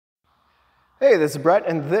Hey, this is Brett,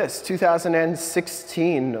 and this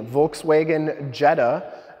 2016 Volkswagen Jetta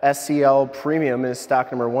SEL Premium is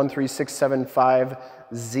stock number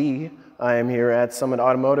 13675Z. I am here at Summit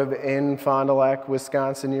Automotive in Fond du Lac,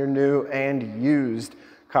 Wisconsin, your new and used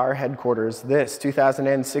car headquarters. This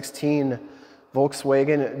 2016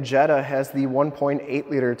 Volkswagen Jetta has the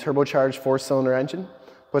 1.8-liter turbocharged four-cylinder engine.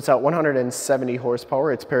 Puts out 170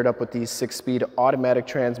 horsepower. It's paired up with the 6-speed automatic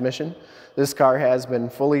transmission. This car has been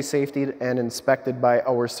fully safetied and inspected by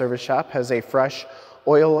our service shop, has a fresh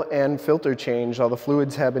oil and filter change. All the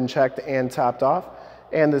fluids have been checked and topped off,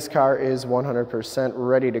 and this car is 100%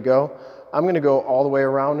 ready to go. I'm gonna go all the way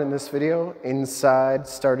around in this video, inside,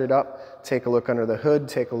 start it up, take a look under the hood,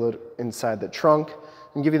 take a look inside the trunk,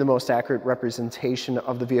 and give you the most accurate representation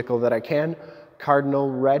of the vehicle that I can. Cardinal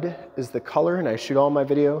red is the color, and I shoot all my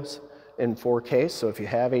videos in 4K, so if you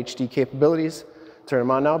have HD capabilities, turn them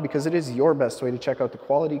on now, because it is your best way to check out the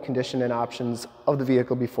quality, condition, and options of the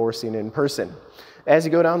vehicle before seeing it in person. As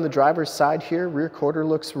you go down the driver's side here, rear quarter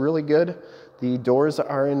looks really good. The doors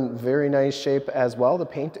are in very nice shape as well. The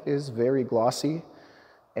paint is very glossy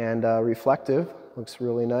and reflective, looks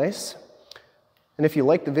really nice. And if you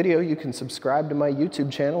like the video, you can subscribe to my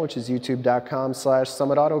YouTube channel, which is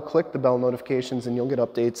youtube.com/SummitAuto. Click the bell notifications and you'll get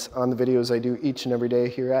updates on the videos I do each and every day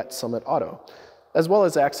here at Summit Auto, as well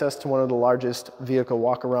as access to one of the largest vehicle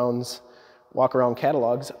walk-around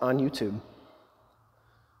catalogs on YouTube.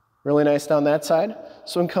 Really nice down that side.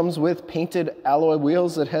 This one comes with painted alloy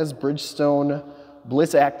wheels. It has Bridgestone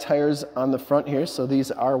Blizzak tires on the front here, so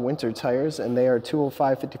these are winter tires, and they are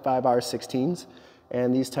 205/55 R16s.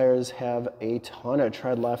 And these tires have a ton of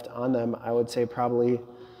tread left on them. I would say probably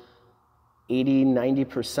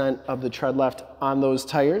 80–90% of the tread left on those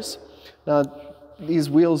tires. Now, these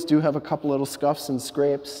wheels do have a couple little scuffs and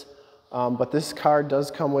scrapes, but this car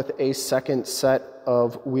does come with a second set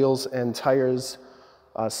of wheels and tires,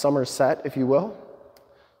 summer set, if you will.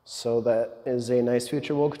 So that is a nice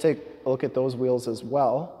feature. We'll take a look at those wheels as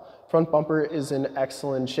well. Front bumper is in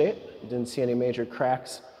excellent shape. Didn't see any major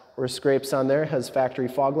cracks or scrapes on there. It has factory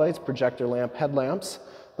fog lights, projector lamp headlamps.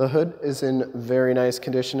 The hood is in very nice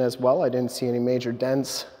condition as well. I didn't see any major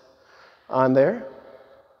dents on there.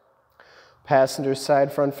 Passenger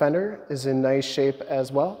side front fender is in nice shape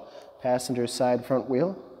as well. Passenger side front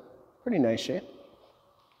wheel, pretty nice shape.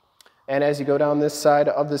 And as you go down this side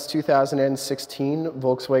of this 2016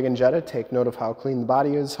 Volkswagen Jetta, take note of how clean the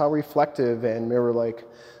body is, how reflective and mirror-like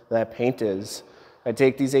that paint is. I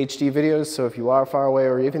take these HD videos, so if you are far away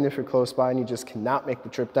or even if you're close by and you just cannot make the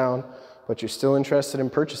trip down, but you're still interested in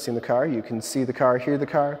purchasing the car, you can see the car, hear the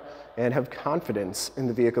car, and have confidence in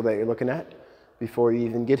the vehicle that you're looking at before you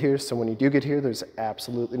even get here. So when you do get here, there's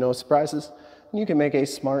absolutely no surprises, and you can make a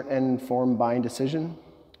smart and informed buying decision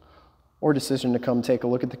or decision to come take a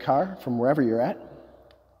look at the car from wherever you're at.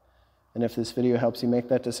 And if this video helps you make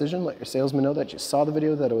that decision, let your salesman know that you saw the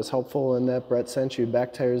video, that it was helpful, and that Brett sent you.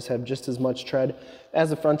 Back tires have just as much tread as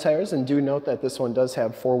the front tires, and do note that this one does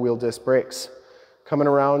have four-wheel disc brakes. Coming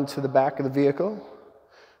around to the back of the vehicle,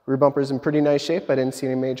 rear bumper's in pretty nice shape. I didn't see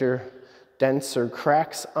any major dents or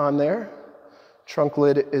cracks on there. Trunk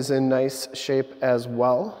lid is in nice shape as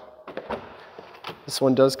well. This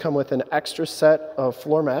one does come with an extra set of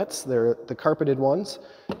floor mats. They're the carpeted ones.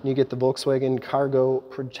 You get the Volkswagen cargo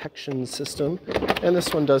protection system, and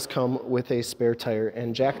this one does come with a spare tire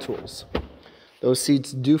and jack tools. Those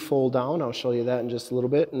seats do fold down. I'll show you that in just a little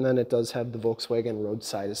bit, and then it does have the Volkswagen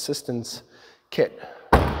roadside assistance kit.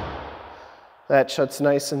 That shuts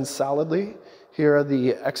nice and solidly. Here are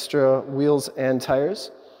the extra wheels and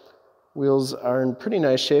tires. Wheels are in pretty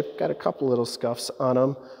nice shape. Got a couple little scuffs on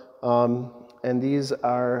them. And these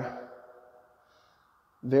are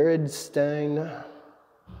Veridstein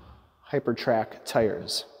Hypertrack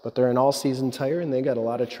tires, but they're an all-season tire and they got a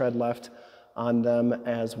lot of tread left on them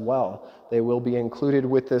as well. They will be included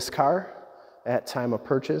with this car at time of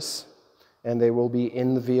purchase, and they will be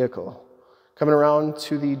in the vehicle. Coming around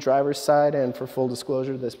to the driver's side, and for full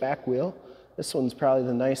disclosure, this back wheel, this one's probably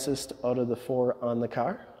the nicest out of the four on the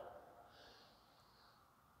car.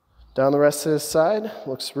 Down the rest of this side,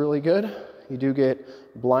 looks really good. You do get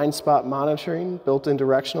blind spot monitoring, built-in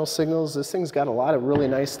directional signals. This thing's got a lot of really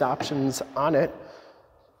nice options on it.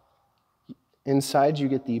 Inside, you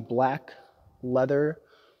get the black leather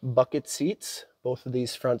bucket seats. Both of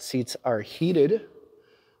these front seats are heated.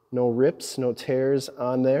 No rips, no tears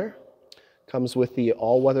on there. Comes with the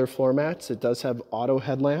all-weather floor mats. It does have auto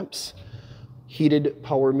headlamps, heated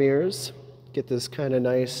power mirrors. Get this kind of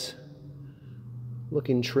nice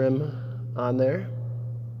looking trim on there.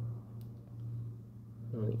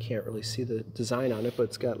 You can't really see the design on it, but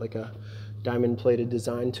it's got like a diamond plated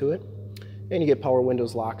design to it. and you get power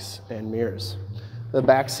windows, locks, and mirrors. The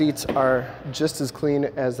back seats are just as clean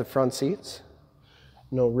as the front seats.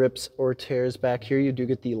 No rips or tears back here. You do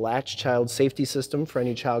get the Latch child safety system for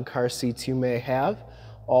any child car seats you may have.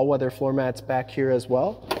 All-weather floor mats back here as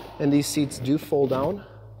well. And these seats do fold down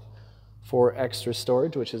for extra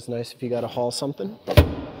storage, which is nice if you got to haul something.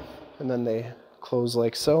 And then they close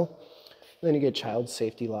like so. Then you get child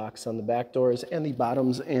safety locks on the back doors, and the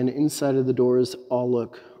bottoms and inside of the doors all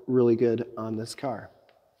look really good on this car.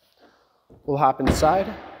 We'll hop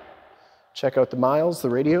inside, check out the miles, the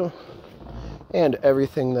radio, and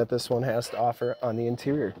everything that this one has to offer on the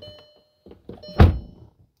interior.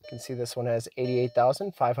 You can see this one has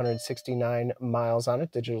 88,569 miles on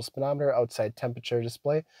it, digital speedometer, outside temperature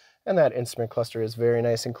display, and that instrument cluster is very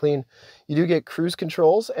nice and clean. You do get cruise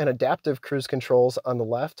controls and adaptive cruise controls on the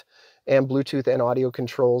left, and Bluetooth and audio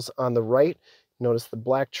controls on the right. Notice the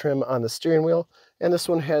black trim on the steering wheel, and this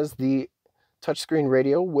one has the touchscreen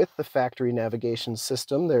radio with the factory navigation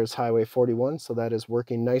system. There's Highway 41, so that is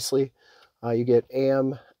working nicely. You get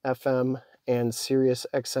AM, FM, and Sirius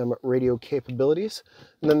XM radio capabilities.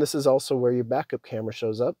 And then this is also where your backup camera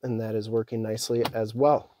shows up, and that is working nicely as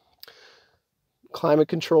well. Climate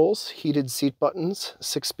controls, heated seat buttons,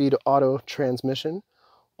 6-speed auto transmission,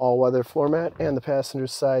 all-weather floor mat, and the passenger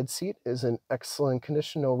side seat is in excellent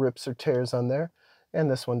condition, no rips or tears on there. And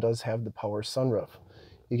this one does have the power sunroof.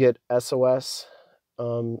 You get SOS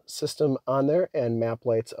system on there and map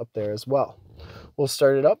lights up there as well. We'll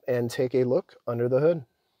start it up and take a look under the hood.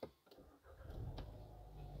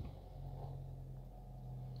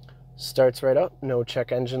 Starts right up, no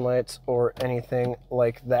check engine lights or anything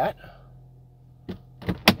like that.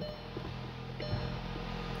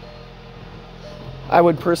 I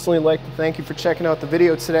would personally like to thank you for checking out the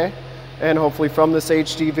video today, and hopefully from this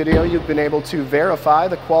HD video you've been able to verify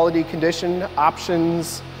the quality, condition,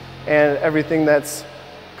 options, and everything that's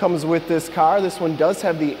comes with this car. This one does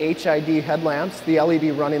have the HID headlamps, the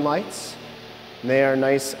LED running lights. They are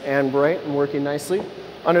nice and bright and working nicely.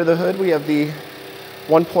 Under the hood we have the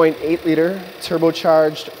 1.8 liter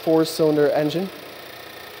turbocharged 4-cylinder engine.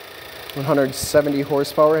 170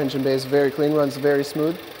 horsepower, engine bay is very clean, runs very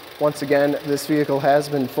smooth. Once again, this vehicle has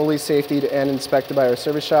been fully safetied and inspected by our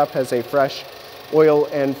service shop, has a fresh oil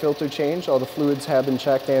and filter change. All the fluids have been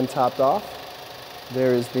checked and topped off.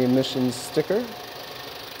 There is the emissions sticker.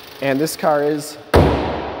 And this car is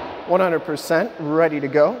 100% ready to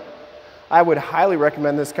go. I would highly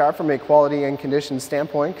recommend this car from a quality and condition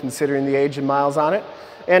standpoint, considering the age and miles on it.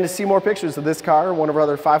 And to see more pictures of this car, or one of our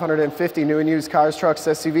other 550 new and used cars, trucks,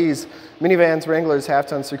 SUVs, minivans, Wranglers,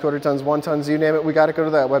 half-tons, three-quarter tons, one-tons, you name it, we got to go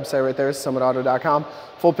to that website right there, summitauto.com.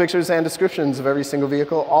 Full pictures and descriptions of every single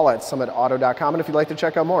vehicle, all at summitauto.com. And if you'd like to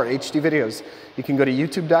check out more HD videos, you can go to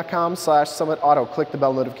youtube.com/summitauto. Click the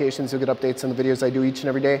bell notifications. You'll get updates on the videos I do each and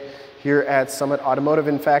every day here at Summit Automotive.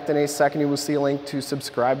 In fact, in a second, you will see a link to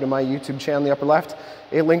subscribe to my YouTube channel in the upper left,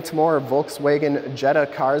 a link to more Volkswagen Jetta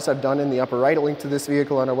cars I've done in the upper right, a link to this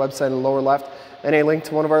vehicle on our website in the lower left, and a link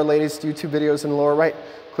to one of our latest YouTube videos in the lower right.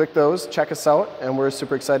 Click those, check us out, and we're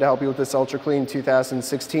super excited to help you with this ultra clean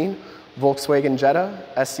 2016 Volkswagen Jetta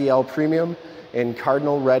SEL Premium in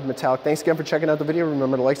Cardinal Red Metallic. Thanks again for checking out the video.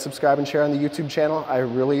 Remember to like, subscribe, and share on the YouTube channel. I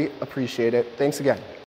really appreciate it. Thanks again.